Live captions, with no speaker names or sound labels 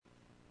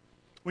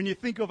When you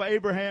think of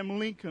Abraham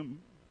Lincoln,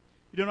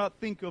 you do not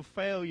think of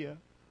failure,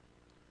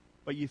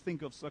 but you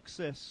think of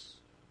success.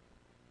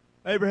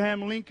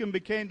 Abraham Lincoln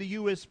became the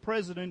U.S.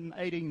 president in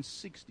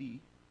 1860.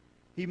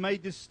 He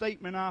made this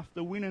statement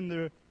after winning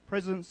the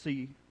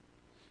presidency: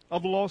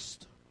 "I've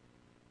lost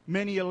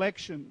many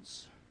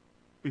elections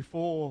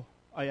before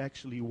I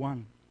actually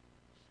won."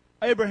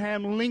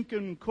 Abraham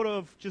Lincoln could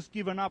have just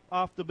given up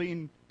after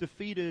being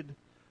defeated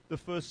the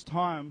first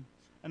time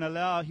and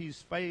allow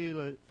his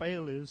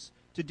failures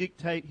to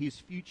dictate his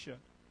future.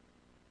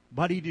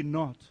 But he did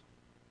not.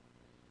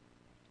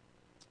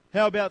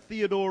 How about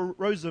Theodore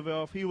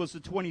Roosevelt? He was the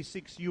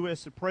 26th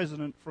U.S.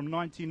 president from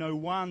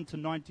 1901 to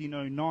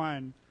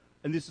 1909.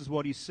 And this is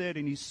what he said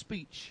in his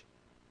speech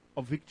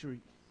of victory: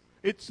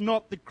 "It's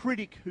not the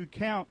critic who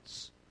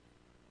counts.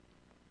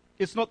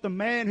 It's not the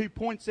man who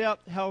points out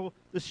how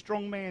the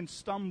strong man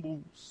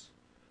stumbles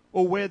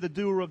or where the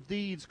doer of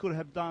deeds could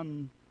have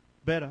done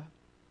better.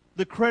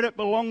 The credit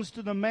belongs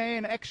to the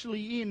man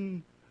actually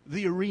in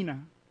the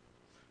arena,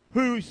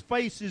 whose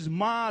face is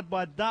marred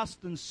by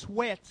dust and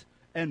sweat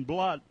and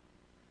blood,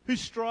 who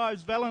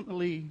strives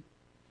valiantly,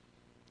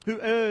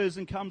 who errs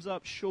and comes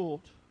up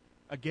short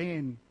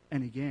again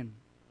and again.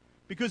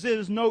 Because there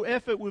is no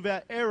effort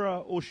without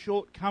error or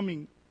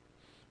shortcoming.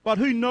 But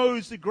who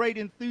knows the great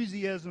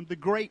enthusiasm, the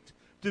great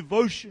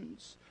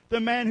devotions, the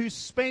man who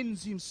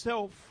spends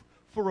himself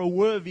for a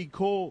worthy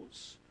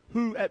cause,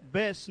 who at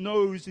best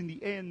knows in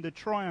the end the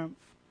triumph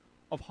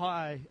of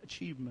high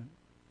achievement.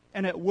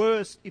 And at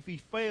worst, if he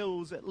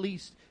fails, at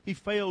least he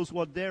fails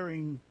while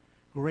daring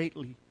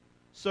greatly.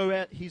 So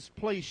at his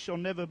place shall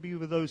never be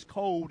with those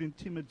cold and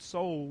timid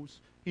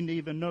souls who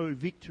neither know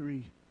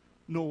victory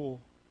nor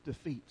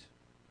defeat."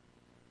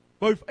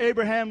 Both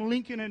Abraham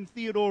Lincoln and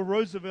Theodore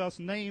Roosevelt's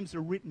names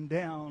are written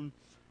down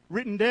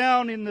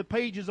in the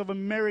pages of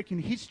American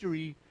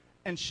history,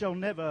 and shall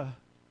never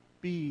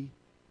be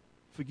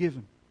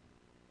forgiven.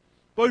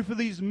 Both of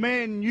these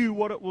men knew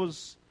what it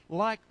was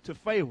like to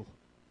fail,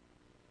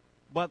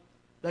 but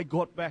they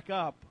got back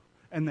up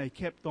and they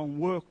kept on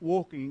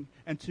walking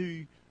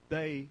until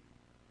they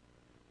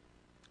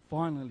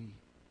finally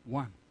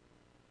won.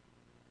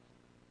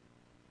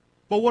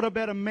 But what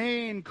about a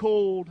man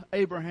called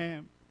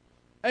Abraham?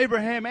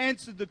 Abraham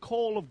answered the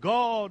call of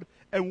God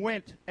and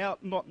went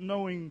out not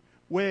knowing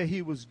where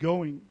he was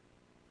going.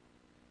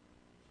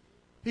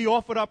 He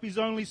offered up his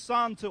only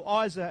son to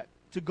Isaac,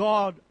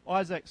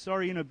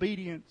 in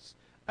obedience.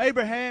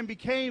 Abraham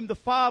became the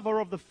father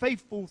of the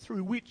faithful,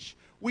 through which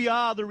we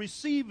are the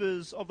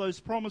receivers of those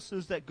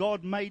promises that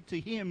God made to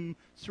him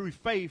through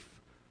faith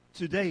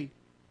today.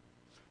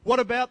 What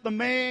about the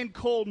man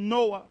called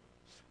Noah?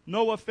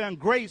 Noah found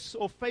grace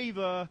or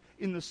favor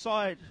in the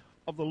sight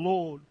of the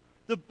Lord.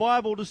 The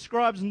Bible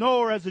describes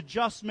Noah as a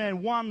just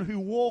man, one who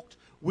walked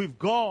with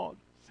God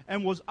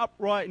and was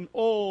upright in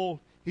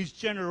all his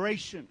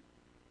generation.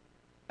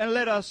 And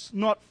let us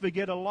not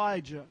forget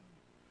Elijah.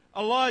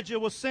 Elijah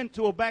was sent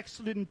to a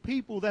backslidden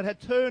people that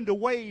had turned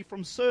away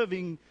from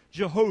serving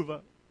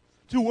Jehovah,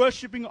 to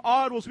worshipping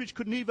idols which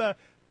could neither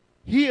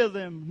hear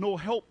them nor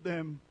help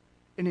them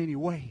in any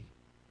way.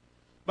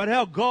 But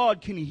our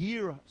God can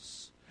hear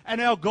us,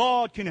 and our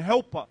God can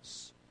help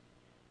us,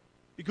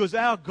 because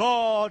our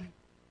God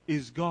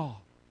is God.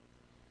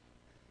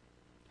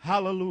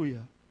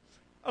 Hallelujah.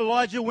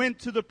 Elijah went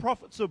to the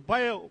prophets of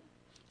Baal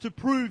to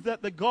prove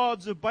that the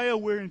gods of Baal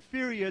were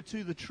inferior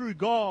to the true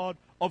God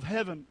of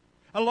heaven.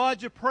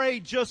 Elijah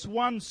prayed just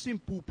one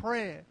simple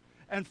prayer,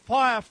 and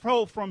fire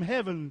fell from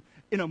heaven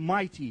in a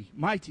mighty,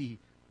 mighty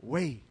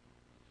way.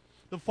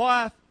 The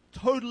fire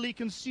totally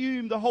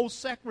consumed the whole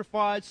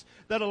sacrifice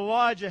that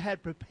Elijah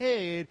had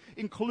prepared,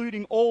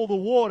 including all the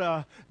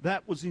water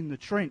that was in the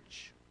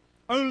trench.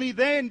 Only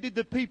then did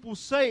the people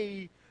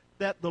say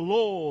that the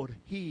Lord,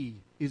 He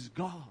is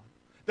God.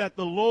 That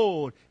the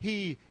Lord,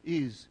 He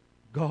is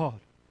God.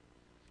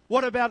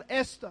 What about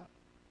Esther,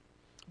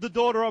 the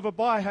daughter of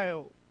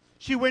Abihail?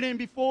 She went in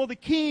before the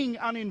king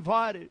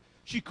uninvited.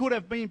 She could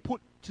have been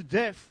put to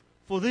death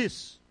for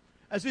this,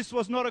 as this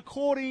was not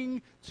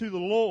according to the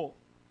law.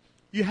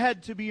 You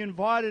had to be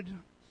invited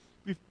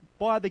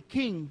by the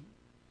king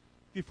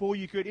before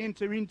you could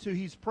enter into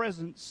his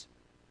presence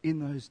in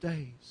those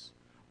days.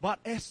 But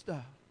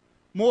Esther,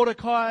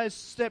 Mordecai's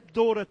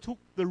stepdaughter, took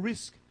the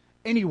risk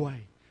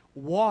anyway.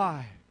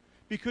 Why?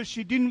 Because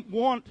she didn't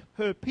want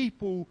her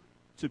people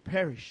to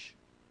perish.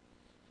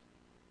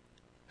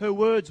 Her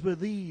words were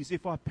these: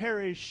 "If I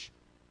perish,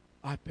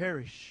 I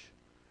perish."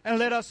 And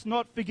let us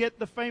not forget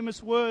the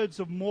famous words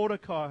of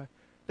Mordecai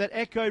that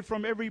echoed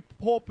from every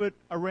pulpit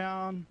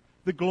around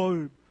the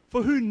globe.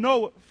 "For who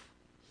knoweth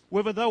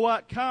whether thou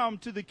art come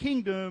to the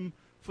kingdom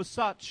for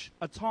such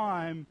a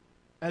time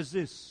as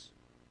this?"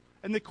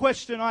 And the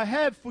question I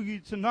have for you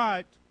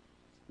tonight: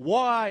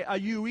 why are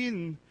you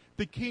in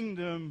the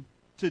kingdom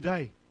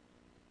today?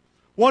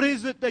 What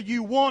is it that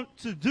you want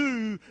to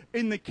do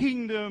in the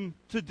kingdom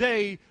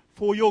today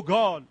for your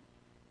God?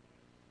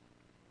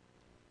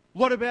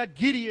 What about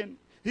Gideon?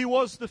 He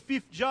was the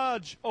 5th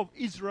judge of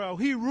Israel.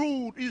 He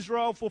ruled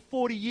Israel for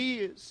 40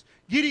 years.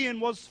 Gideon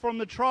was from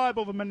the tribe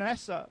of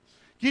Manasseh.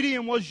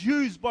 Gideon was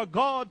used by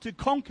God to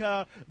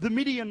conquer the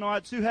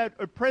Midianites who had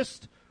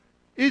oppressed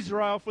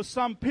Israel for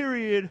some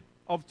period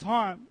of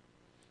time.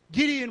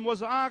 Gideon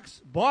was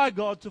asked by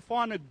God to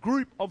find a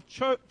group of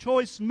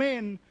choice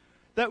men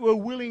that were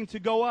willing to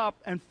go up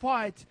and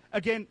fight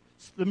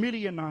against the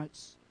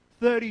Midianites.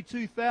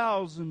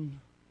 32,000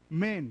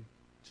 men,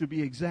 to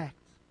be exact.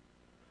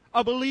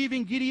 I believe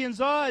in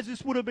Gideon's eyes,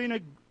 this would have been a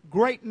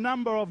great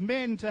number of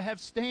men to have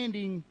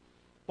standing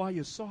by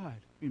your side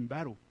in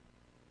battle.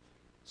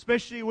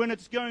 Especially when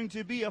it's going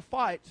to be a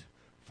fight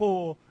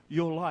for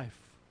your life.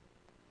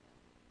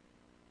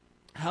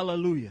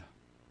 Hallelujah.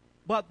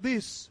 But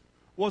this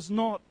was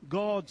not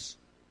God's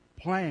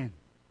plan.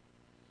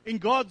 In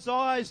God's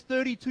eyes,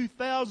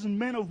 32,000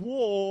 men of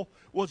war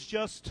was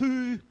just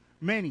too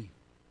many.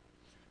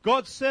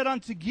 God said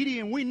unto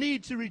Gideon, we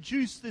need to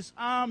reduce this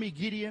army,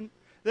 Gideon.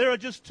 There are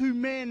just too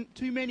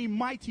many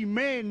mighty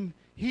men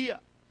here.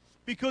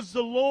 Because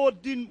the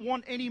Lord didn't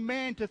want any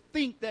man to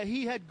think that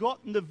he had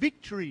gotten the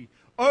victory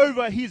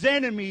over his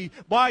enemy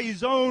by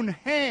his own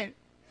hand.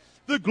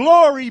 The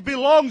glory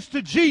belongs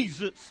to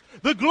Jesus.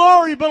 The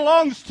glory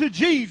belongs to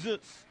Jesus.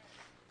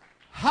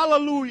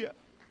 Hallelujah.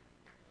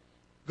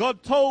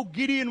 God told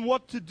Gideon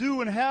what to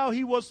do and how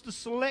he was to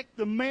select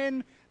the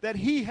men that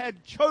he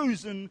had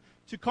chosen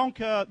to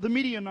conquer the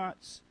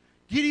Midianites.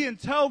 Gideon,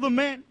 tell the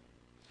men,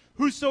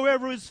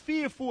 whosoever is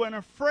fearful and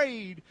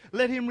afraid,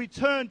 let him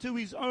return to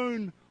his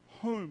own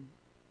home.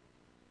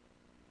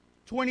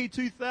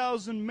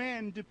 22,000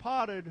 men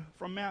departed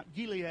from Mount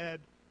Gilead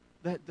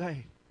that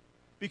day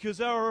because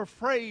they were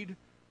afraid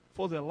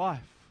for their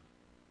life.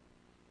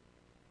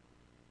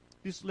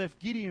 This left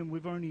Gideon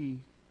with only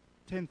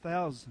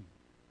 10,000.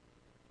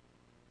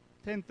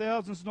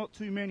 10,000 is not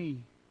too many,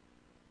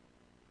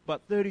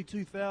 but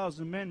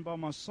 32,000 men by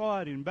my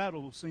side in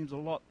battle seems a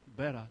lot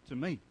better to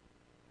me.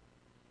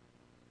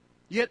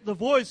 Yet the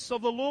voice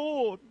of the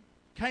Lord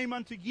came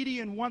unto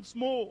Gideon once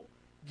more.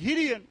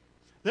 Gideon,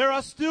 there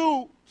are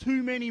still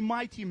too many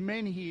mighty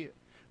men here.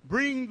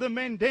 Bring the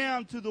men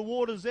down to the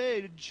water's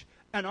edge,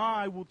 and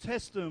I will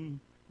test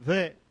them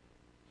there.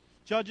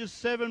 Judges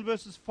 7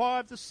 verses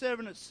 5 to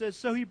 7, it says,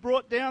 So he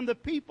brought down the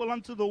people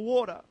unto the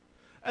water,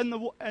 and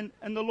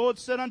the Lord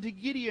said unto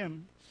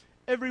Gideon,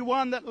 Every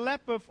one that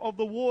lappeth of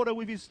the water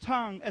with his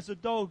tongue, as a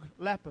dog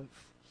lappeth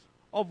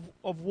of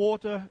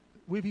water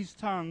with his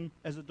tongue,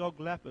 as a dog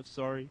lappeth,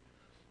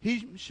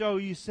 he shall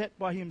you set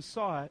by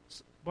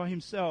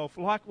himself.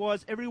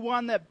 Likewise, every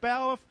one that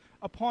boweth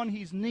upon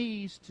his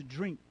knees to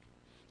drink.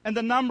 And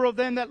the number of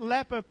them that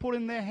lappeth put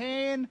in their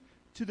hand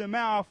to the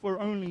mouth were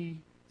only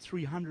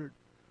 300.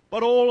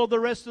 But all of the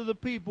rest of the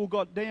people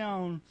got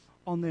down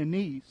on their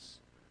knees.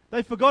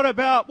 They forgot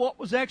about what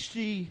was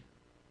actually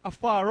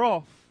afar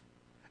off,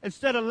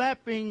 instead of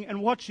lapping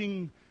and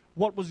watching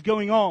what was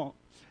going on.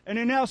 And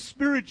in our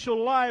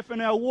spiritual life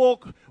and our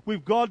walk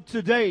with God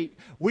today,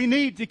 we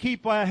need to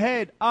keep our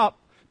head up,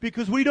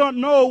 because we don't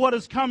know what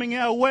is coming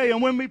our way.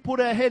 And when we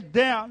put our head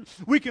down,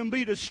 we can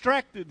be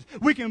distracted.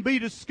 We can be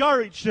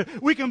discouraged.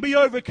 We can be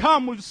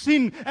overcome with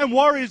sin and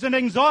worries and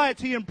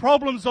anxiety and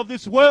problems of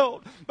this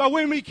world. But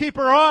when we keep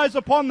our eyes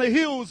upon the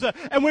hills,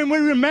 and when we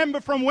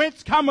remember from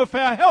whence cometh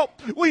our help,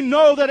 we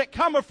know that it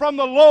cometh from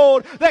the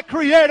Lord that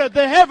created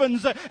the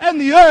heavens and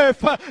the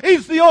earth.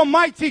 He's the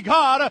Almighty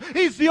God.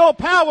 He's the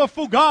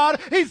all-powerful God.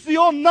 He's the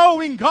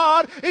all-knowing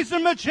God. He's the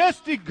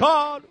majestic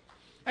God.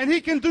 And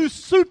He can do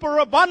super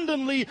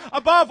abundantly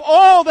above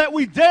all that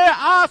we dare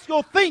ask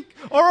or think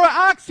or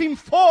ask Him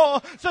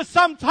for. So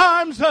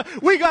sometimes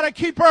we got to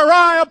keep our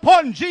eye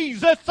upon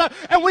Jesus,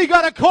 and we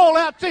got to call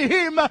out to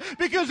Him,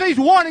 because He's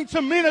wanting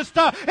to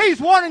minister.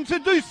 He's wanting to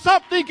do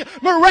something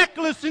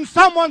miraculous in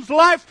someone's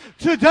life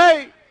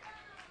today.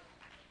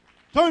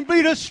 Don't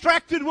be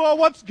distracted by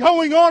what's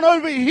going on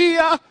over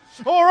here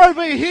or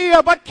over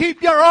here, but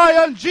keep your eye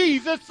on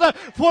Jesus,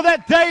 for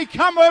that day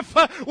cometh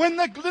when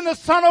the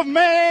Son of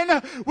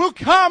Man will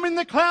come in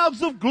the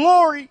clouds of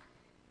glory.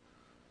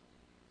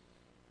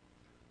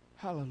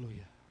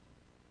 Hallelujah.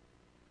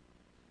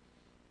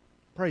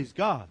 Praise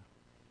God.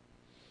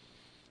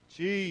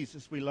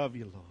 Jesus, we love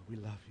you, Lord. We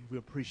love you. We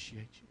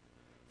appreciate you.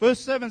 Verse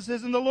 7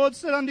 says, And the Lord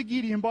said unto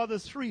Gideon, By the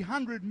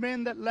 300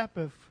 men that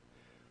lappeth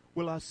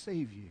will I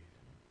save you,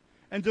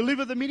 and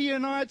deliver the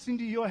Midianites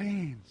into your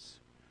hands.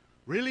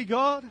 Really,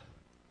 God?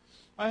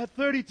 I had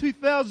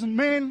 32,000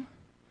 men,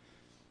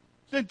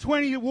 then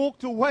 20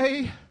 walked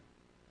away,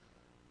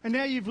 and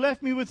now you've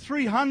left me with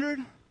 300?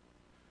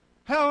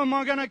 How am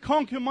I going to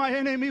conquer my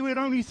enemy with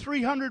only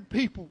 300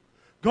 people?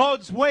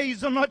 God's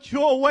ways are not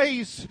your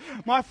ways.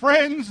 My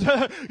friends,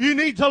 you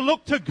need to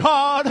look to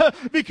God,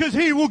 because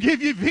He will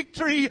give you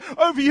victory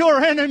over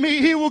your enemy.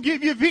 He will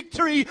give you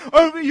victory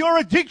over your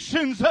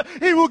addictions.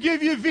 He will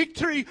give you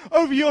victory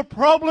over your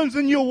problems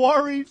and your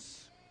worries.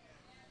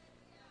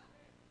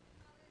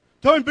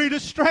 Don't be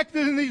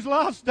distracted in these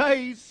last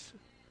days.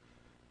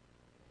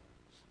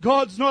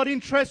 God's not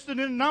interested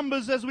in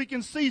numbers, as we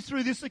can see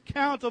through this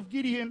account of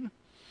Gideon.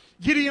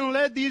 Gideon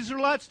led the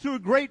Israelites to a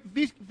great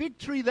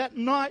victory that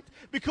night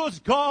because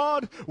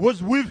God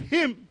was with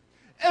him.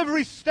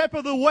 Every step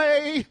of the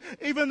way,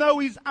 even though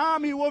his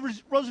army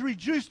was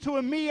reduced to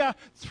a mere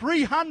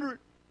 300.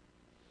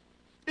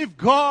 If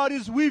God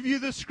is with you,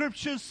 the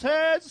scripture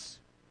says,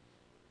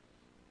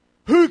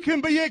 who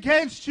can be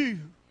against you?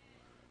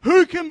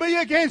 Who can be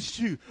against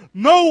you?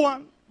 No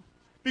one,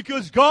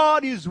 because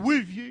God is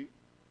with you.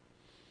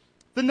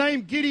 The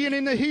name Gideon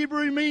in the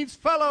Hebrew means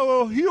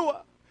fellow or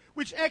hewer,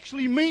 which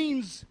actually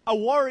means a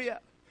warrior.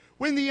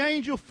 When the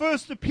angel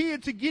first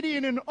appeared to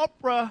Gideon in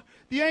Ophrah,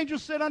 the angel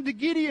said unto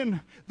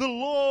Gideon, the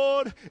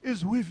Lord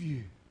is with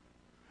you,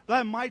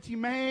 thy mighty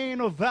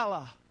man of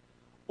valor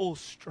or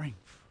strength.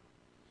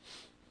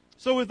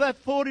 So with that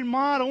thought in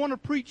mind, I want to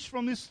preach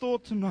from this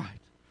thought tonight.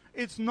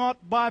 It's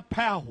not by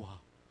power.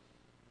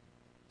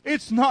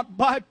 It's not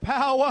by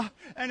power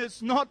and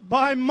it's not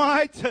by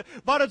might,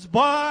 but it's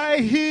by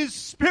His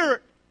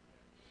Spirit.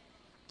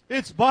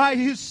 It's by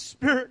His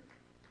Spirit.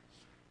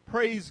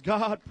 Praise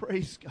God,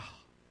 praise God.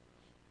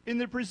 In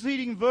the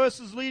preceding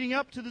verses leading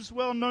up to this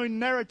well-known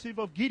narrative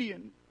of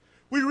Gideon,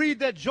 we read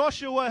that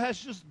Joshua has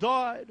just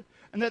died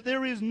and that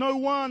there is no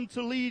one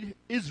to lead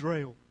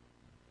Israel.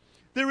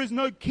 There is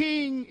no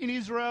king in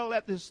Israel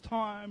at this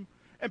time,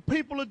 and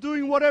people are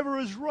doing whatever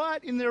is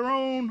right in their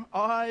own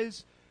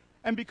eyes,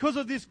 and because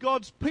of this,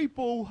 God's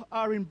people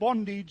are in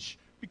bondage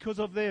because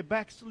of their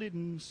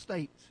backslidden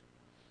state.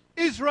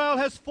 Israel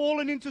has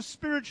fallen into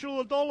spiritual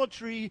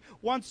idolatry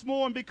once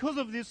more, and because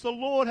of this, the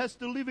Lord has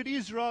delivered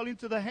Israel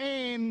into the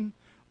hand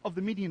of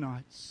the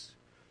Midianites.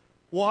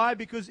 Why?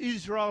 Because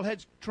Israel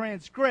had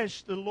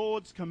transgressed the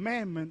Lord's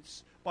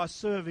commandments by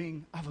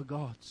serving other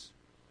gods.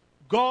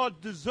 God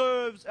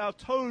deserves our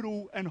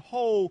total and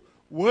whole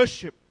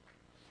worship.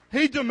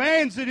 He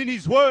demands it in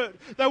His Word,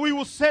 that we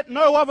will set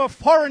no other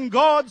foreign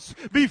gods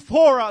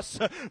before us,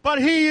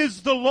 but He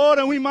is the Lord,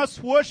 and we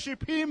must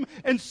worship Him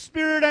in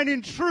spirit and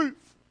in truth.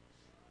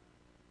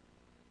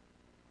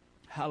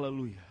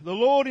 Hallelujah. The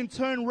Lord in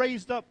turn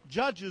raised up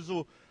judges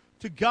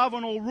to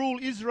govern or rule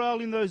Israel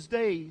in those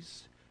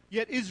days.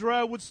 Yet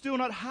Israel would still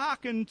not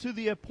hearken to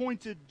the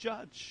appointed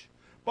judge,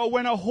 but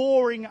went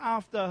a-whoring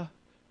after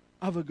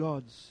other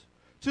gods,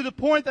 to the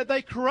point that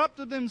they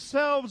corrupted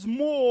themselves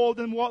more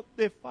than what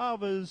their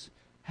fathers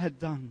had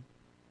done.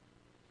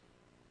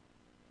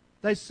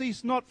 They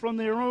ceased not from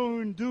their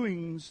own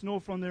doings, nor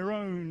from their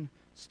own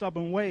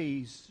stubborn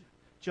ways,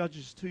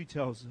 Judges 2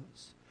 tells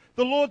us.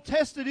 The Lord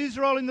tested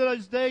Israel in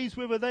those days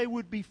whether they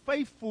would be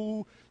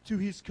faithful to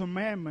His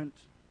commandment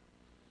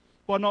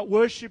by not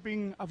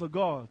worshipping other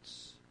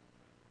gods.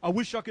 I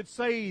wish I could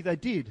say they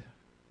did,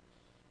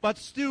 but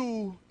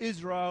still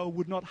Israel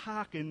would not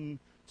hearken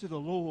to the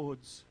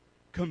Lord's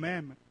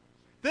commandment.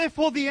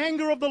 Therefore the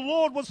anger of the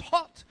Lord was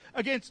hot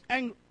against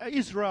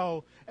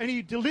Israel, and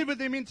He delivered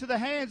them into the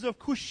hands of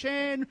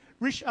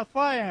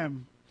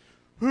Cushan-Rishathaim,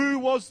 who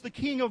was the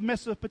king of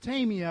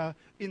Mesopotamia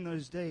in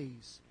those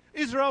days.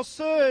 Israel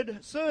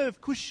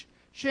served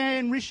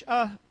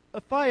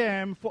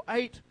Cushan-Rishathaim for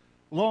 8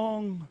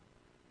 long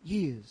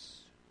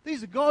years.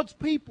 These are God's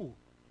people.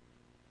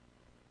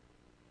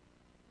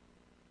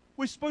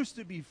 We're supposed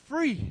to be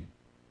free.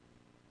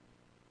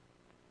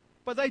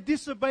 But they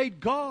disobeyed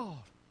God.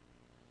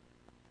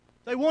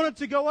 They wanted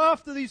to go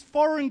after these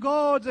foreign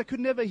gods that could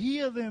never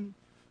hear them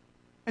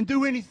and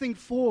do anything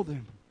for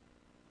them.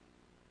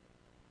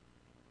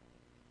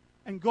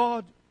 And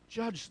God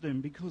judged them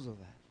because of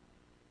that.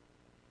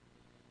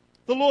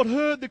 The Lord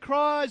heard the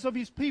cries of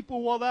His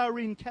people while they were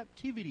in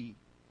captivity,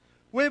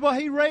 whereby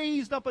He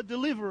raised up a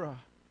deliverer.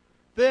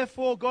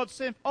 Therefore God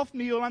sent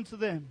Othniel unto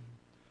them.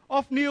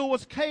 Othniel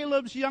was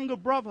Caleb's younger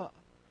brother.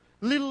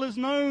 Little is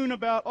known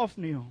about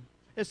Othniel,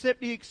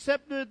 except he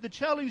accepted the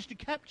challenge to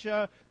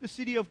capture the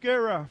city of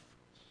Gerath,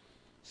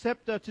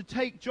 except to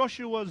take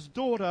Joshua's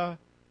daughter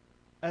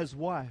as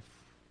wife.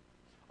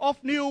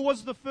 Othniel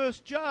was the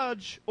first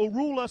judge or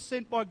ruler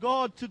sent by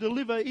God to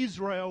deliver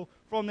Israel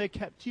from their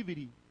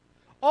captivity.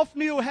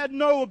 Othniel had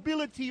no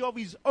ability of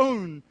his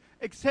own,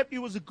 except he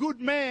was a good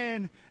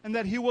man and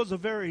that he was a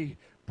very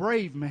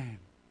brave man.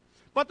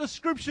 But the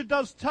scripture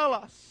does tell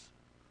us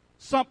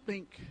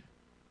something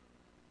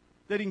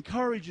that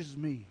encourages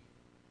me.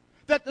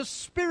 That the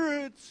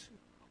Spirit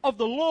of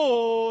the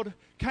Lord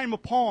came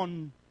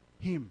upon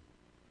him.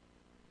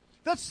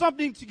 That's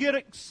something to get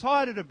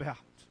excited about.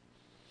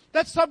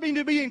 That's something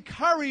to be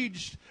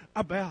encouraged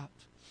about.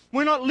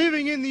 We're not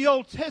living in the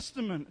Old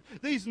Testament.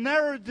 These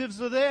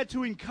narratives are there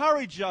to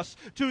encourage us,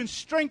 to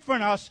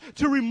strengthen us,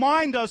 to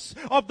remind us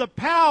of the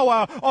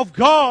power of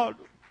God.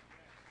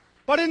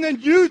 But in the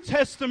New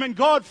Testament,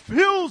 God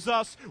fills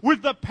us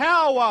with the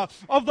power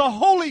of the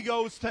Holy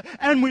Ghost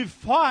and with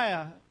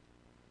fire.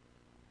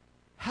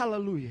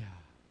 Hallelujah.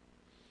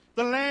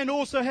 The land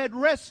also had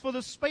rest for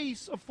the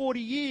space of 40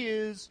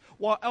 years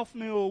while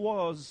Othniel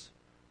was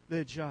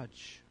their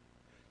judge.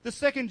 The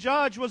second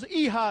judge was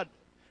Ehud.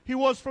 He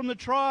was from the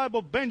tribe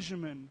of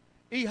Benjamin.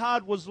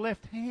 Ehud was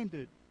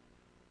left-handed.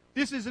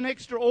 This is an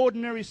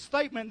extraordinary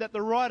statement that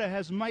the writer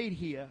has made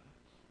here.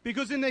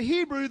 Because in the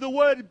Hebrew, the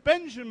word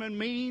Benjamin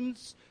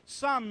means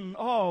son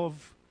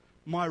of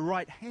my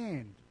right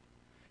hand.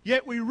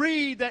 Yet we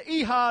read that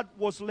Ehud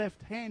was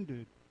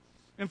left-handed.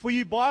 And for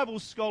you Bible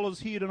scholars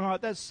here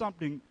tonight, that's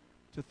something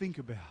to think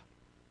about.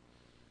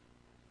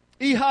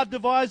 Ehud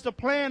devised a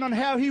plan on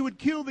how he would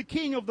kill the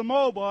king of the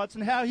Moabites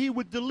and how he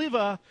would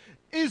deliver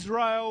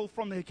Israel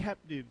from their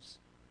captives.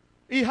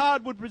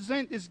 Ehud would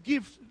present this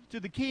gift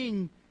to the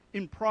king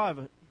in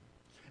private.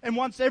 And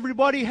once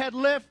everybody had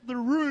left the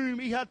room,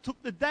 Ehud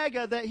took the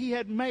dagger that he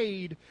had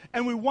made,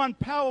 and with one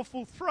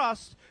powerful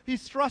thrust, he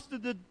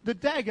thrusted the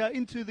dagger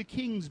into the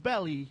king's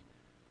belly,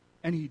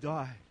 and he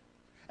died.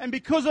 And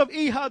because of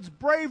Ehud's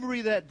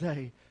bravery that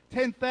day,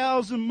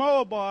 10,000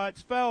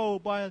 Moabites fell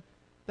by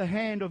the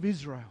hand of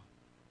Israel.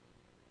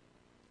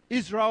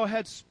 Israel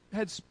had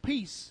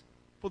peace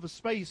for the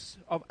space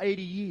of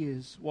 80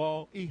 years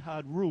while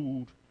Ehud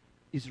ruled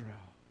Israel.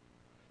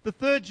 The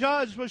third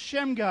judge was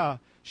Shamgar.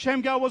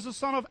 Shamgar was the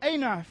son of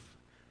Anaph.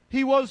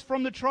 He was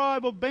from the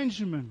tribe of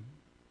Benjamin.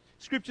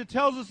 Scripture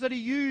tells us that he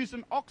used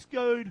an ox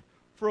goad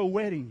for a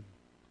wedding.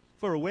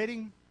 For a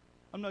wedding?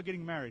 I'm not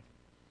getting married.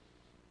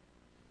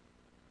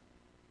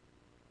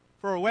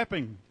 For a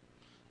weapon.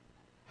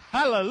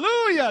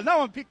 Hallelujah! No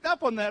one picked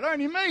up on that,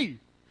 only me.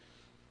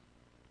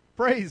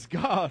 Praise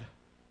God.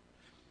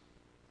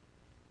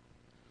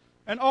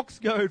 An ox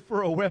goad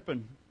for a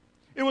weapon.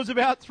 It was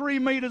about 3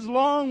 meters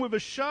long with a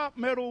sharp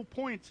metal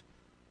point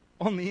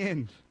on the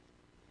end.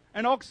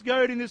 An ox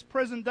goad in this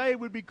present day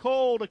would be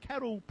called a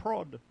cattle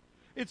prod.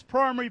 Its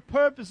primary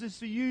purpose is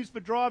to use for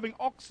driving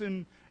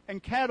oxen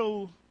and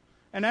cattle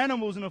and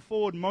animals in a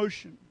forward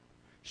motion.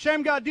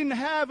 Shamgar didn't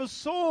have a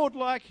sword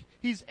like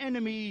his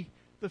enemy,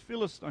 the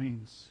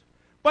Philistines.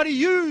 But he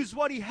used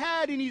what he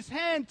had in his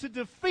hand to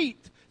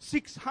defeat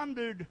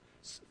 600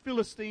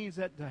 Philistines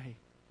that day.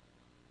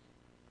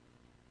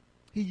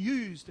 He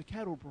used a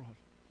cattle prod.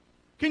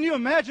 Can you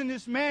imagine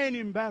this man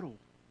in battle?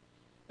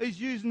 He's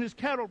using this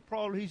cattle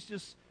prod. He's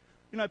just,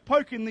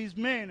 poking these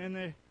men, and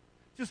they're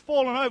just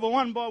falling over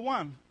one by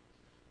one.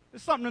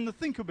 There's something to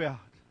think about.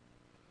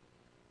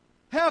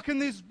 How can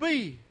this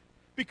be?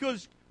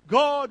 Because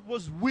God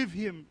was with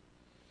him.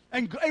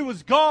 And it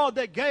was God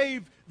that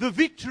gave the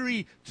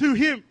victory to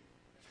him.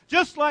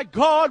 Just like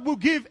God will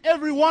give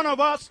every one of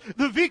us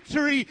the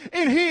victory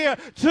in here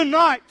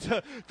tonight.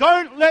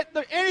 Don't let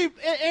the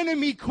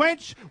enemy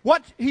quench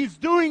what he's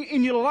doing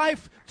in your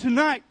life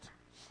tonight.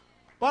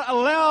 But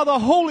allow the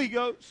Holy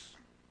Ghost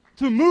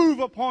to move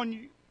upon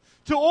you,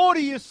 to order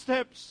your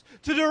steps,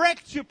 to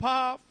direct your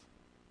path.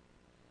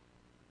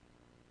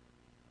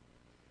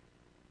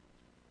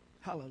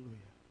 Hallelujah.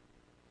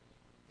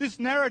 This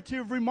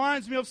narrative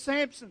reminds me of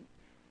Samson.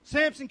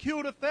 Samson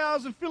killed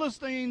 1,000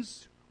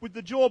 Philistines with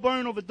the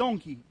jawbone of a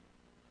donkey.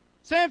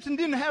 Samson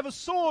didn't have a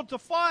sword to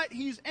fight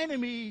his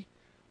enemy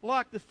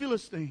like the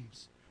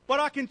Philistines. But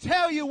I can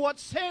tell you what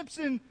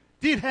Samson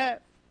did have.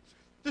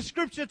 The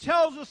scripture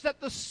tells us that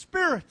the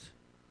Spirit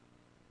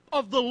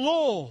of the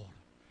Lord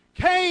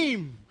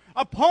came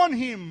upon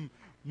him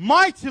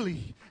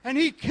mightily, and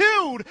he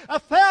killed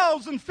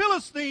 1,000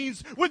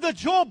 Philistines with the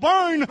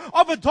jawbone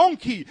of a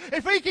donkey.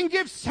 If he can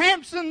give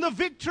Samson the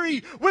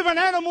victory with an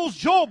animal's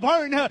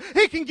jawbone,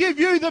 he can give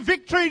you the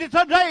victory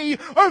today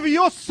over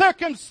your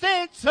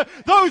circumstance.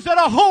 Those that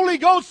are Holy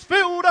Ghost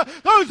filled,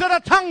 those that are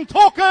tongue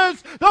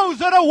talkers, those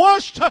that are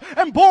washed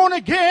and born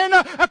again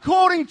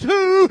according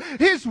to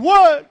his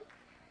word.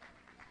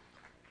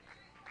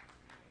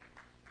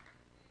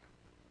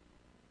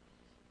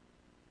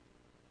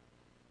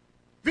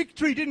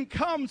 Victory didn't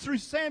come through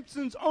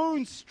Samson's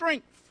own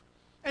strength,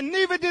 and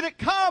neither did it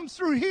come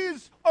through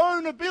his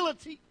own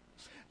ability.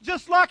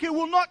 Just like it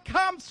will not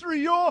come through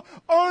your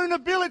own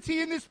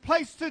ability in this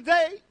place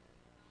today.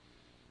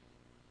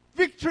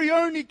 Victory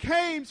only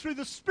came through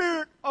the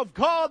Spirit of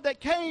God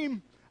that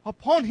came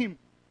upon him.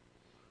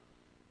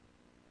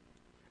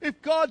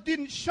 If God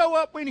didn't show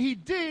up when he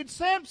did,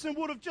 Samson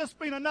would have just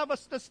been another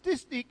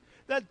statistic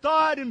that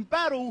died in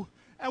battle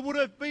and would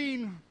have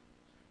been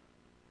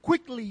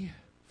quickly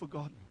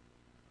forgotten.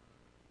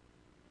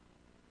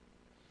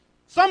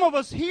 Some of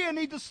us here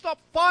need to stop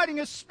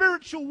fighting a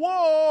spiritual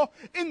war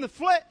in the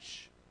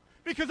flesh.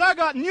 Because I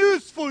got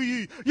news for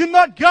you. You're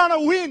not gonna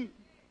win.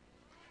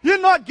 You're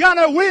not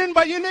gonna win,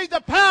 but you need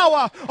the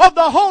power of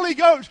the Holy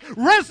Ghost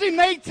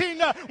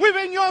resonating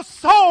within your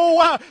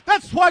soul.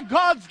 That's why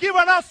God's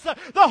given us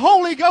the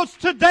Holy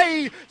Ghost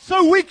today,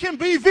 so we can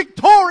be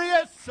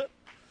victorious.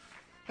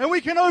 And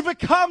we can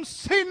overcome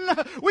sin.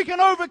 We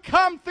can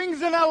overcome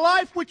things in our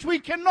life which we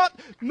cannot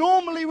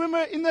normally when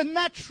we're in the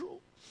natural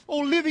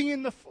or living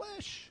in the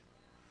flesh.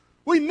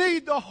 We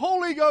need the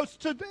Holy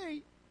Ghost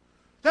today.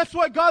 That's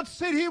why God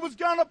said He was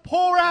going to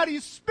pour out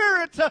His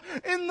Spirit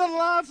in the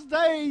last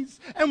days.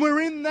 And we're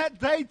in that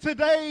day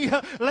today.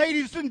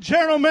 Ladies and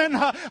gentlemen,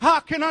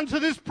 hearken unto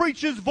this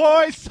preacher's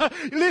voice.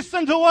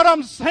 Listen to what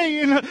I'm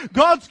saying.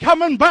 God's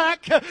coming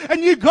back,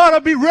 and you got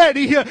to be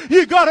ready.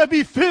 You got to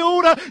be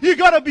filled. You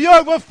got to be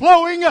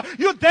overflowing.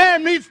 Your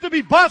dam needs to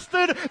be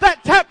busted.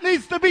 That tap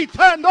needs to be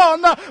turned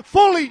on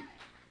fully.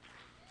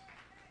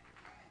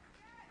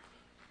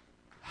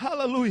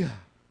 Hallelujah.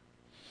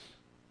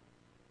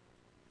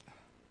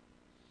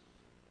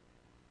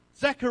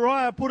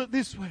 Zechariah put it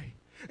this way.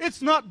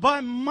 It's not by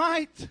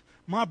might,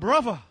 my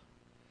brother.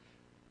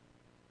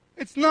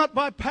 It's not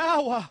by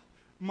power,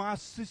 my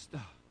sister.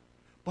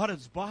 But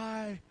it's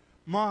by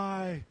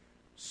my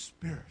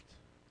Spirit.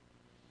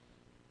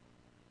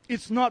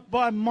 It's not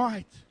by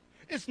might.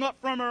 It's not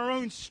from our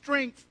own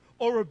strength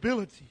or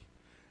ability.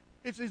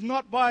 It is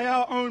not by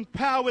our own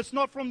power. It's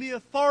not from the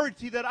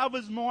authority that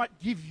others might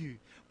give you.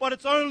 But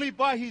it's only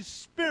by His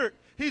Spirit,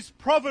 His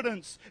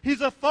providence,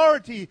 His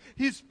authority,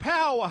 His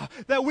power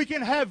that we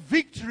can have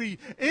victory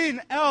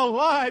in our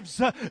lives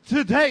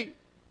today.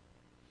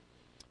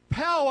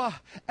 Power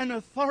and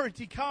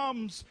authority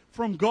comes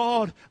from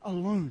God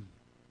alone.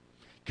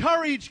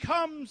 Courage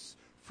comes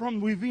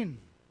from within.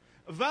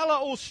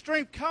 Valor or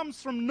strength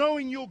comes from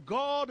knowing your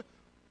God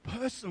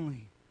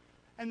personally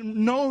and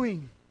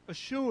knowing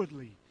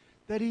assuredly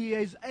that He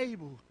is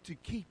able to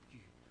keep you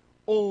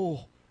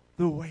all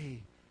the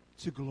way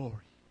to glory.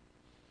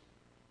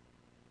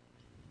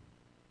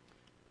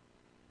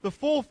 The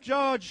fourth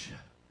judge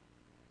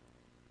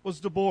was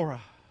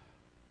Deborah.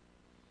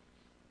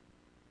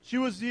 She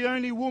was the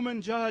only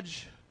woman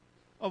judge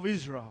of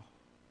Israel.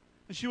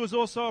 And she was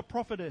also a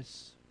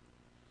prophetess.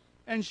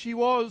 And she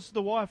was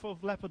the wife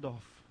of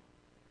Lapidoth.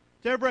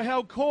 Deborah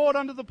held court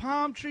under the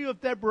palm tree of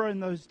Deborah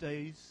in those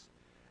days.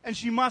 And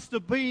she must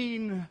have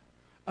been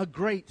a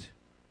great,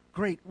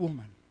 great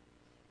woman.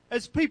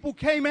 As people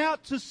came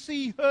out to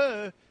see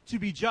her to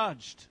be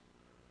judged,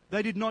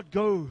 they did not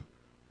go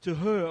to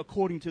her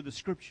according to the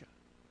scripture.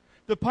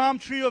 The palm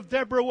tree of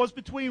Deborah was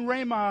between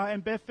Ramah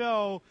and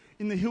Bethel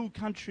in the hill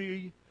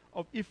country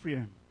of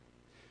Ephraim.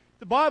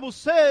 The Bible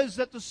says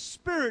that the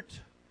Spirit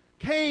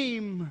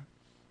came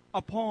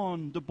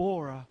upon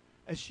Deborah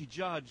as she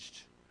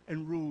judged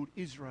and ruled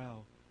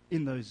Israel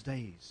in those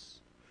days.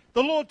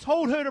 The Lord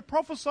told her to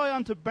prophesy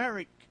unto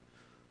Barak,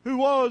 who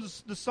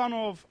was the son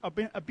of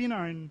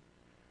Abinan.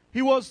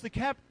 He was the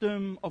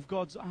captain of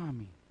God's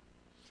army.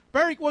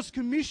 Barak was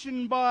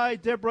commissioned by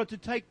Deborah to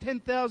take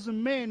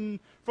 10,000 men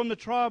from the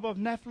tribe of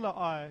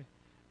Naphtali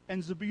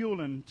and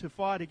Zebulun to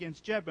fight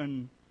against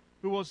Jabin,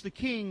 who was the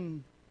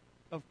king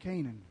of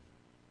Canaan.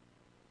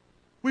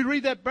 We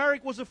read that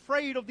Barak was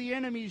afraid of the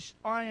enemy's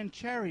iron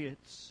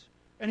chariots,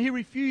 and he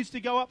refused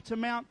to go up to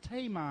Mount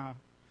Tamar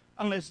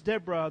unless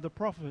Deborah the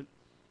prophet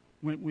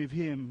went with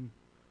him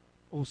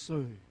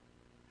also.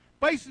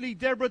 Basically,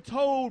 Deborah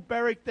told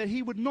Barak that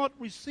he would not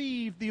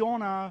receive the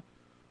honor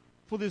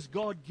for this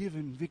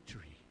God-given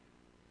victory.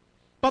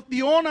 But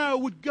the honor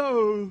would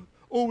go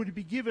or would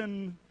be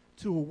given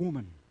to a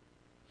woman.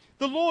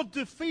 The Lord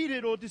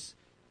defeated or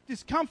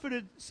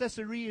discomfited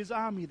Caesarea's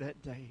army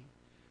that day.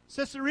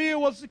 Caesarea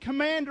was the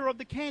commander of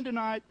the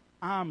Canaanite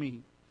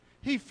army.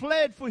 He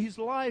fled for his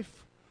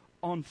life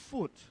on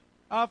foot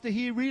after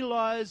he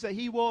realized that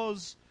he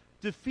was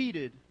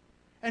defeated.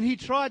 And he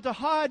tried to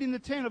hide in the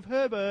tent of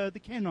Heber the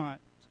Kenite.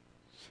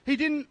 He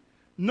didn't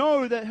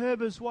know that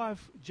Heber's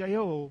wife,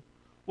 Jael,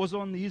 was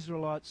on the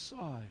Israelite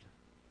side.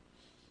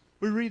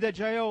 We read that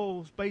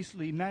Jael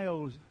basically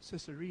nailed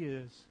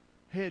Caesarea's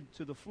head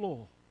to the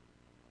floor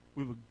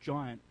with a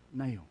giant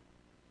nail.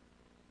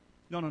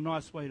 Not a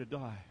nice way to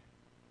die.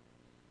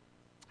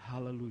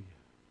 Hallelujah.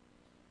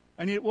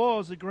 And it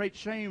was a great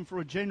shame for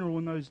a general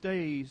in those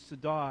days to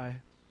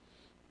die,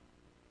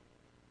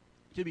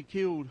 to be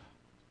killed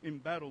in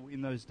battle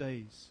in those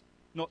days.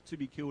 Not to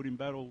be killed in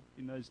battle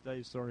in those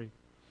days, sorry.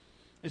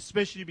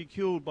 Especially to be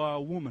killed by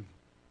a woman.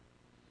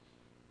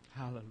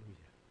 Hallelujah.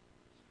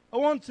 I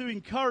want to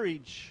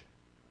encourage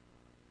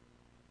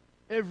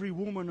every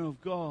woman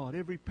of God,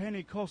 every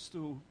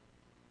Pentecostal,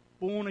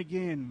 born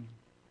again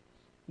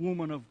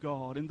woman of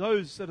God, and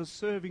those that are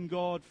serving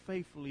God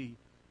faithfully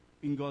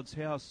in God's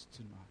house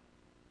tonight.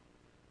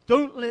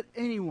 Don't let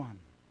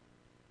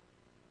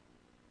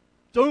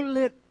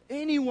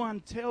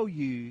anyone tell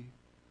you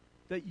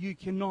that you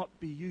cannot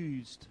be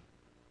used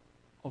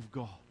of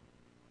God.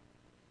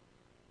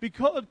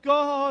 Because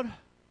God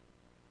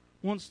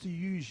wants to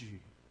use you.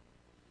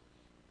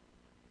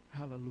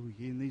 Hallelujah.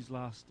 In these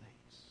last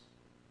days.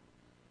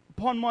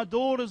 Upon my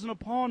daughters and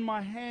upon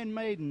my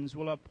handmaidens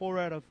will I pour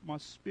out of my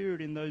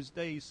spirit in those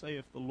days,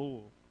 saith the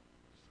Lord.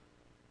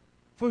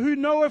 For who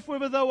knoweth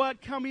whether thou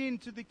art come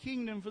into the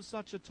kingdom for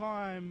such a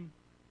time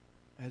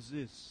as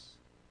this?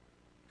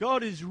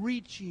 God is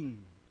reaching.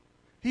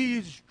 He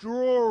is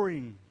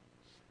drawing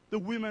the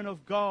women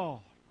of God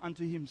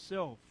unto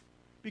Himself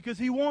because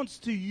He wants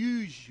to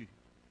use you.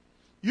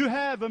 You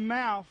have a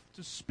mouth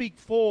to speak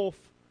forth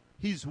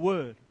His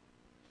word.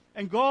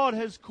 And God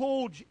has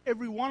called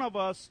every one of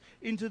us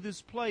into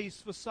this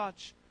place for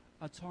such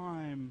a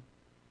time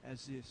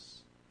as this.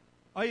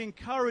 I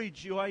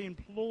encourage you, I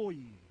implore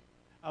you,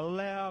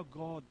 allow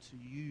God to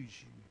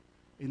use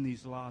you in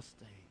these last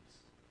days.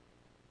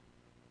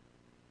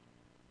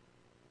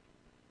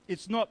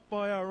 It's not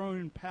by our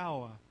own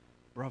power,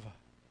 brother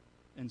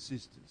and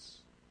sisters,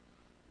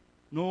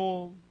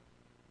 nor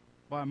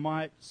by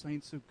might,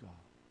 saints of God,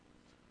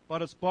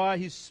 but it's by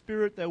His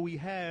Spirit that we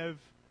have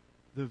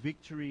the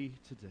victory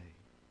today.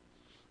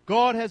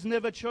 God has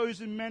never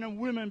chosen men and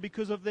women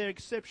because of their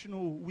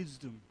exceptional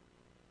wisdom,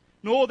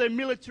 nor their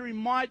military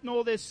might,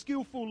 nor their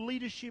skillful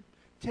leadership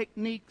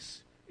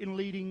techniques in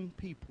leading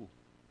people.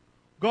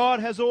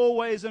 God has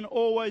always and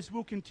always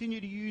will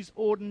continue to use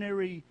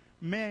ordinary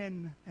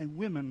men and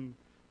women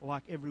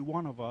like every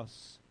one of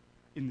us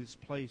in this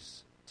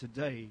place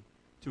today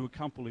to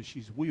accomplish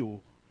His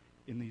will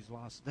in these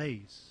last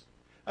days.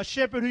 A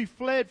shepherd who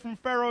fled from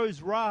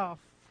Pharaoh's wrath.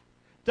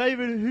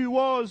 David, who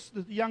was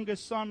the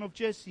youngest son of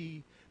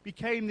Jesse,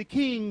 became the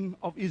king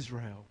of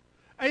Israel.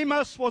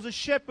 Amos was a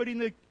shepherd in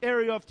the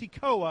area of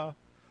Tekoa,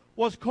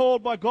 was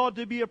called by God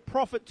to be a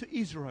prophet to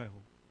Israel.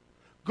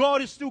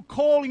 God is still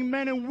calling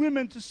men and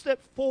women to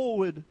step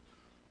forward,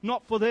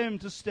 not for them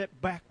to step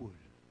backward.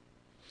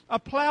 A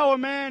plower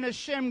man as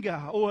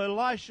Shamgar or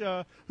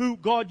Elisha, who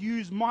God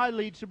used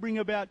mightily to bring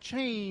about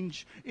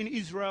change in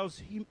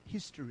Israel's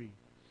history.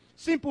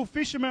 Simple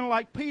fishermen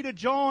like Peter,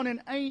 John,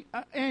 and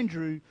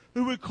Andrew,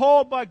 who were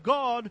called by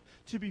God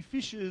to be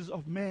fishers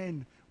of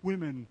men,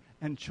 women,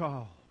 and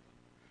child.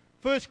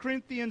 1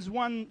 Corinthians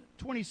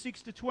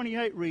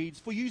 1:26-28 reads,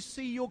 "For you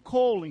see your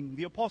calling,"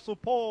 the Apostle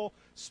Paul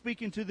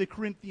speaking to the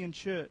Corinthian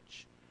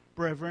church,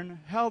 "brethren,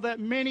 how that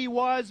many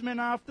wise men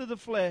after the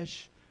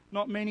flesh,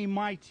 not many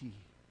mighty,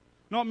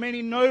 not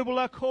many noble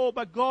are called,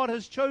 but God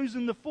has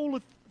chosen the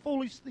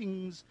foolish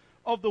things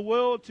of the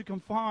world to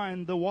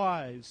confound the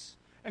wise.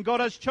 And God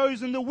has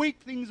chosen the weak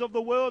things of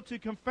the world to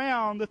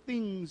confound the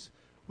things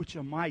which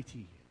are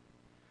mighty.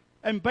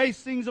 And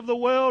base things of the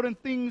world and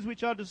things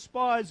which are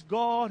despised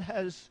God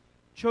has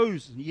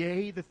chosen,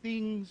 yea, the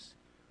things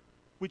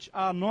which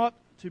are not,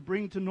 to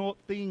bring to naught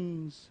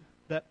things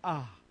that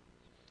are."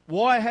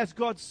 Why has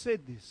God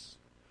said this?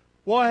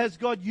 Why has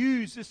God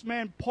used this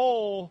man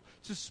Paul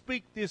to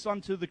speak this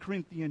unto the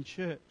Corinthian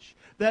church?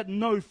 That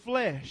no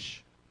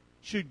flesh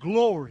should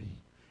glory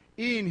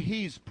in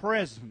His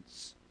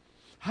presence.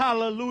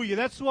 Hallelujah.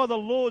 That's why the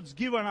Lord's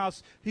given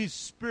us His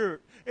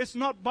Spirit. It's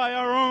not by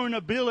our own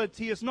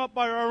ability. It's not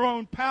by our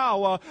own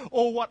power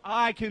or what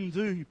I can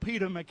do,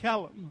 Peter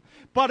McCallum.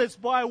 But it's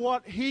by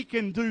what He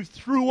can do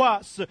through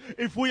us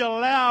if we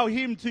allow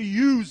Him to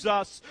use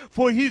us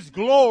for His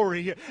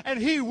glory. And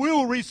He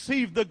will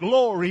receive the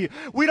glory.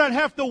 We don't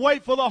have to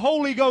wait for the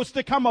Holy Ghost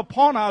to come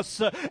upon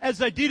us as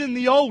they did in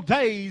the old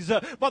days.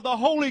 But the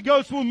Holy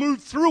Ghost will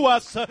move through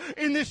us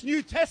in this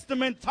New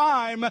Testament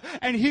time.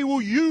 And He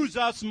will use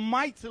us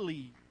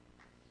mightily.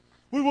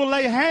 We will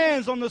lay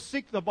hands on the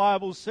sick, the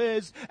Bible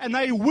says, and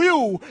they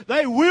will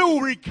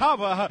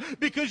recover,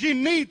 because you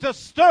need to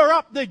stir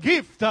up the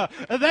gift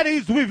that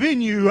is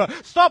within you.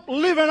 Stop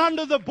living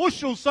under the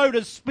bushel, so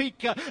to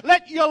speak.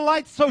 Let your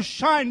light so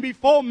shine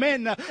before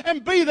men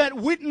and be that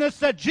witness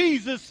that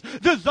Jesus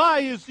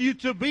desires you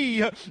to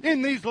be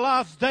in these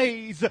last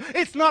days.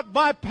 It's not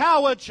by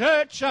power,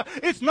 church.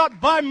 It's not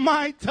by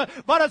might,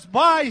 but it's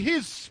by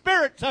His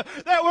Spirit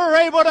that we're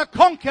able to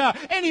conquer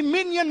any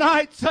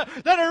Midianites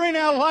that are in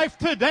our life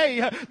today.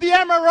 The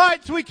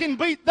Amorites, we can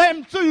beat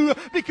them too,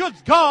 because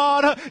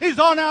God is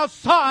on our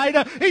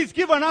side. He's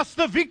given us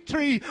the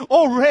victory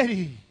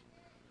already.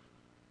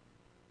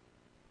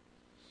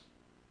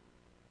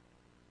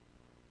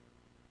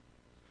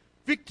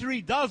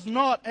 Victory does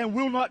not and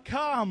will not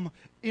come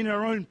in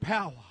our own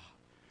power,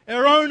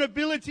 our own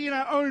ability, and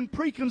our own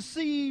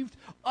preconceived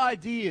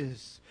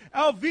ideas.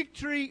 Our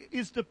victory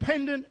is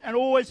dependent and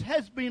always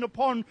has been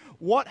upon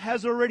what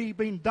has already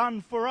been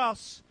done for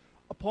us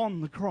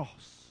upon the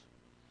cross.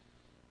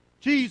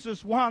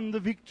 Jesus won the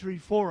victory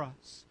for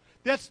us.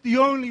 That's the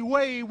only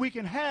way we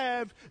can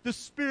have the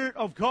Spirit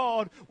of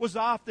God, was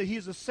after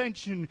His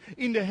ascension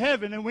into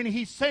heaven and when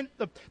He sent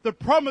the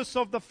promise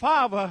of the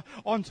Father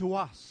onto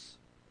us.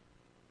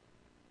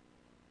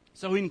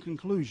 So in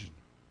conclusion,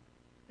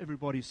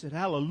 everybody said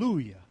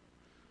hallelujah.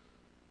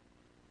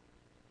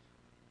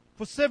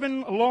 For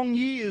 7 long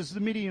years the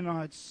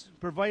Midianites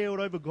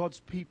prevailed over God's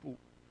people.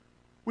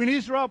 When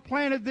Israel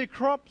planted their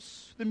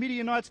crops, the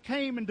Midianites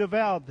came and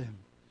devoured them.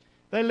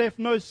 They left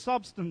no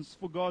substance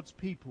for God's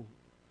people.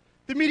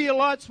 The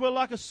Midianites were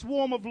like a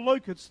swarm of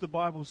locusts, the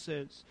Bible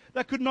says,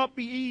 that could not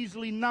be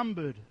easily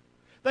numbered.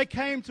 They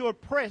came to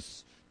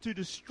oppress, to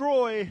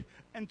destroy,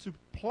 and to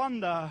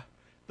plunder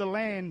the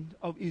land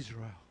of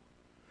Israel.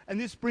 And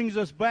this brings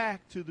us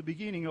back to the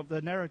beginning of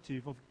the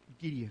narrative of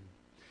Gideon.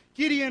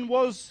 Gideon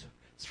was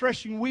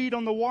threshing wheat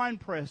on the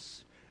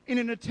winepress in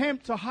an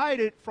attempt to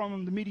hide it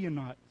from the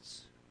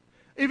Midianites.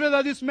 Even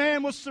though this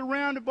man was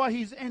surrounded by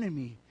his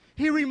enemy,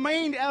 he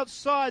remained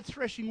outside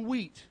threshing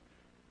wheat,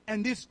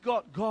 and this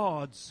got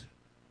God's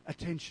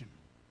attention.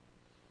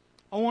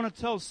 I want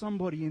to tell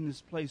somebody in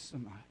this place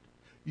tonight,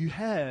 you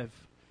have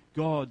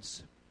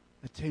God's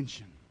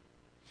attention.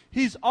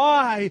 His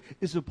eye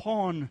is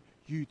upon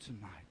you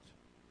tonight.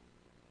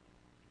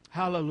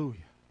 Hallelujah.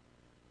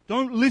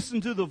 Don't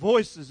listen to the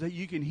voices that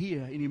you can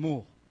hear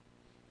anymore.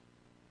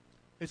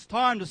 It's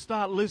time to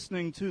start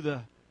listening to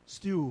the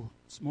still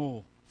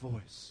small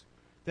voice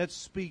that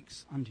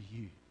speaks unto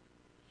you.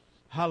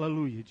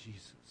 Hallelujah,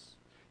 Jesus.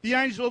 The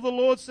angel of the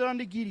Lord said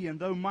unto Gideon,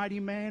 "Thou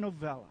mighty man of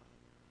valor,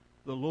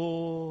 the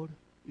Lord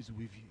is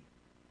with you.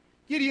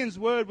 Gideon's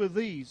word were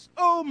these: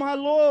 Oh, my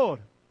Lord,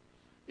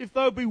 if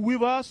thou be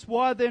with us,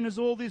 why then has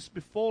all this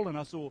befallen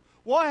us? Or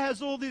why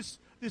has all this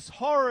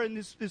horror and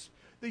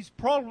these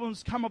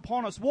problems come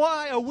upon us?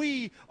 Why are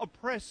we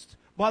oppressed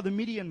by the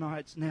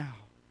Midianites now?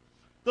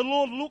 The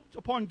Lord looked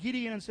upon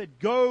Gideon and said,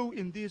 Go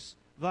in this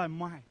thy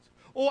might.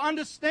 Or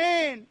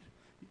understand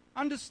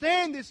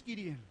this,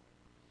 Gideon.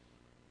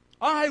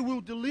 I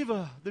will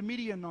deliver the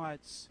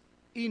Midianites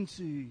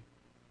into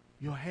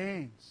your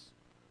hands.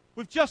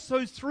 With just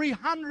those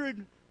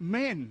 300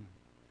 men,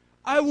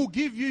 I will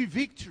give you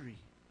victory.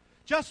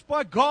 Just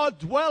by God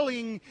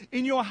dwelling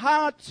in your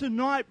heart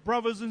tonight,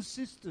 brothers and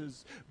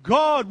sisters,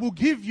 God will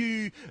give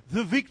you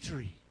the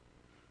victory.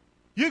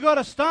 You've got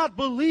to start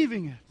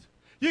believing it.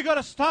 You've got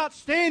to start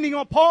standing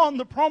upon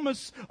the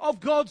promise of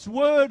God's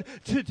word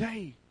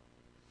today.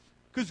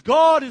 Because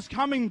God is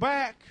coming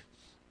back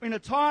in a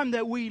time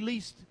that we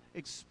least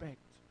expect.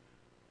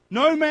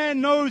 No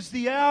man knows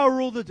the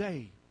hour or the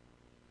day,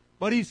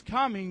 but He's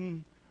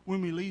coming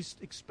when we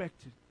least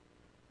expect it.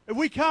 If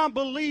we can't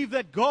believe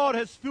that God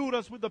has filled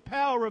us with the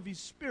power of His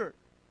Spirit,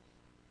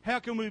 how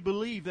can we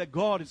believe that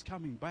God is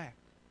coming back?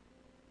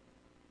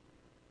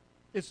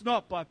 It's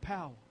not by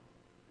power.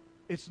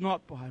 It's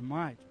not by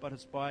might, but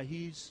it's by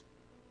His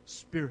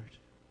Spirit.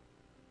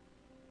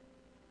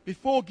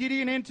 Before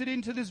Gideon entered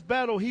into this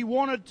battle, he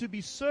wanted to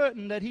be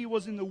certain that he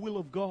was in the will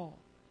of God.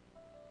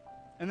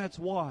 And that's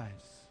wise.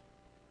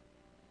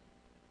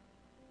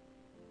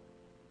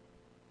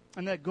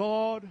 And that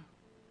God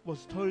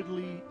was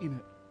totally in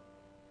it.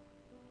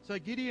 So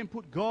Gideon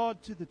put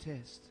God to the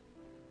test.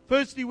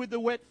 Firstly, with the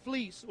wet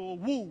fleece or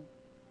wool.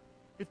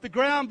 If the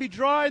ground be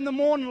dry in the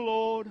morning,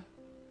 Lord,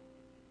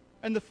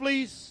 and the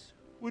fleece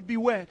would be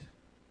wet,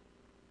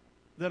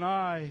 then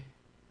I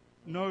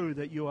know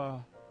that you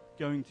are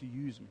going to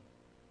use me.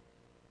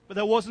 But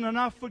that wasn't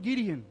enough for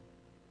Gideon.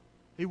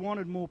 He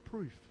wanted more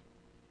proof.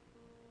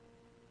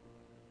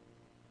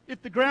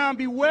 If the ground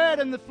be wet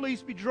and the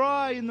fleece be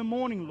dry in the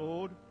morning,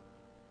 Lord,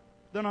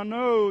 then I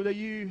know that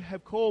you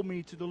have called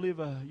me to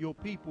deliver your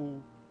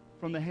people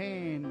from the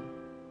hand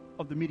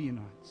of the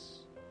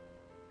Midianites.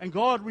 And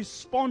God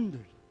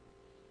responded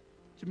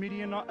to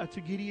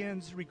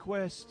Gideon's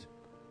request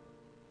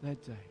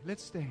that day.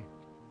 Let's stand.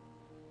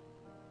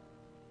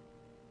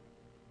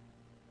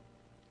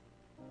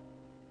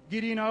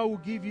 Gideon, I will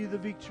give you the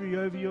victory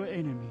over your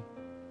enemy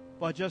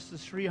by just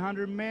as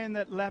 300 men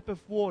that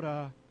lappeth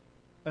water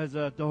as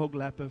a dog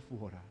lappeth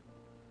water.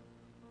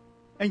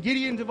 And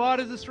Gideon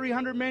divided the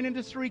 300 men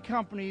into 3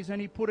 companies, and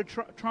he put a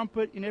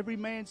trumpet in every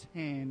man's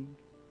hand,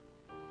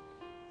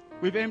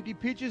 with empty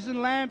pitchers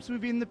and lamps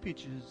within the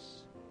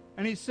pitchers.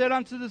 And he said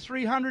unto the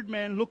 300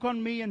 men, Look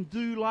on me and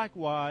do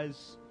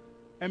likewise.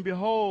 And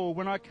behold,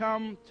 when I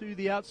come to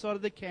the outside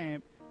of the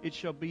camp, it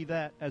shall be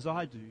that as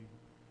I do,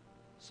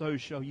 so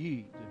shall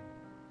ye do.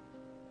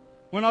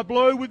 When I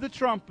blow with the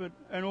trumpet,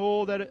 and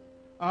all that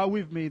are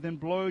with me, then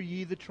blow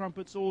ye the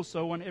trumpets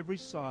also on every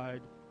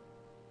side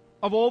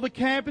of all the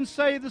camp, and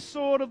say, The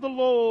sword of the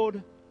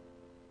Lord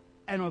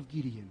and of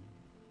Gideon.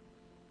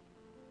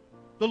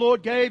 The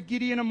Lord gave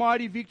Gideon a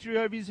mighty victory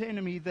over his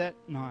enemy that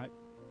night.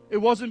 It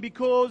wasn't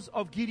because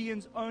of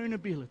Gideon's own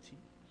ability,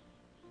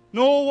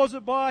 nor was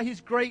it by his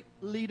great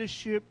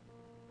leadership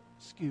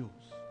skills.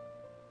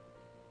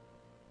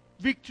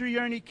 Victory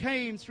only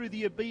came through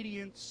the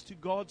obedience to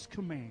God's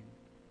command.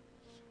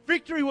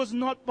 Victory was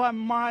not by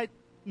might,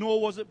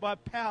 nor was it by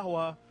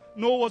power,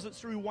 nor was it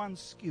through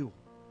one's skill,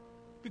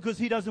 because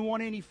He doesn't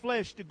want any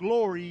flesh to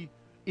glory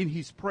in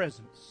His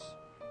presence,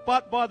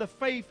 but by the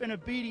faith and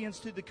obedience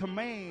to the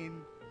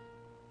command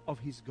of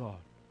His God.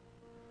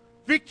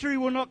 Victory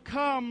will not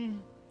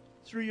come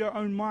through your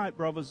own might,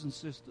 brothers and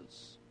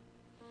sisters,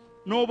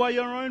 nor by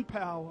your own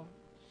power.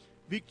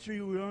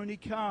 Victory will only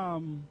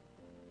come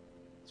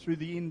through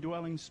the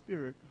indwelling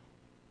Spirit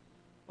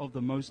of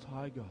the Most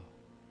High God.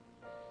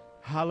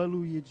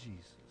 Hallelujah,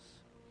 Jesus.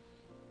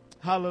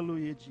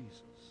 Hallelujah,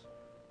 Jesus.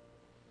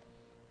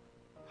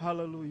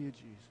 Hallelujah,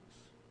 Jesus.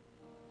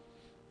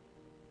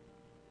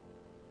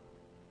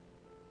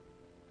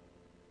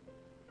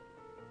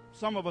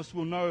 Some of us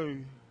will know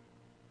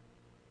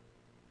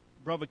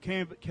Brother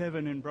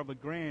Kevin and Brother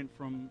Grant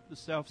from the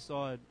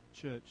Southside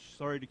Church.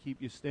 Sorry to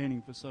keep you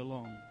standing for so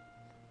long.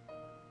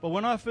 But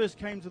when I first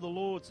came to the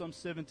Lord some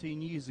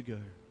 17 years ago,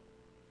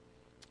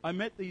 I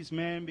met these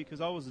men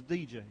because I was a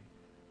DJ.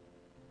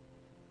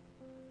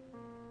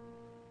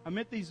 I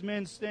met these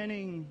men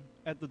standing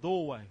at the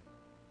doorway.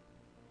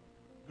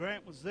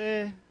 Grant was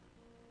there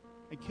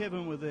and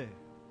Kevin were there.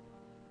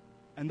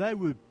 And they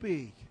were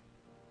big,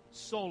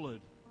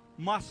 solid,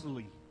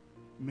 muscly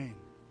men.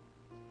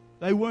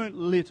 They weren't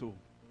little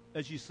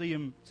as you see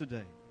them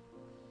today.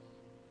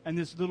 And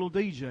this little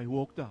DJ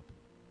walked up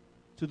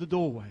to the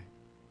doorway.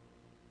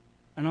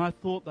 And I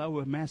thought they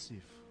were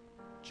massive,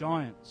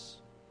 giants.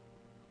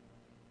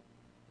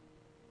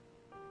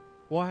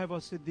 Why have I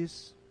said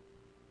this?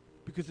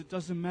 Because it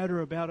doesn't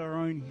matter about our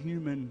own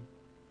human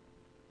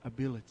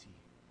ability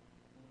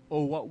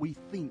or what we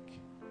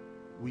think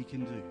we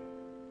can do.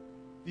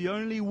 The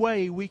only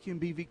way we can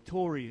be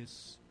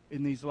victorious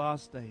in these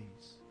last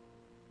days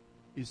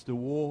is to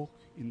walk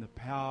in the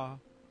power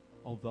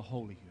of the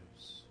Holy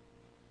Ghost,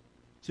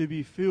 to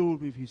be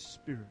filled with His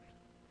Spirit.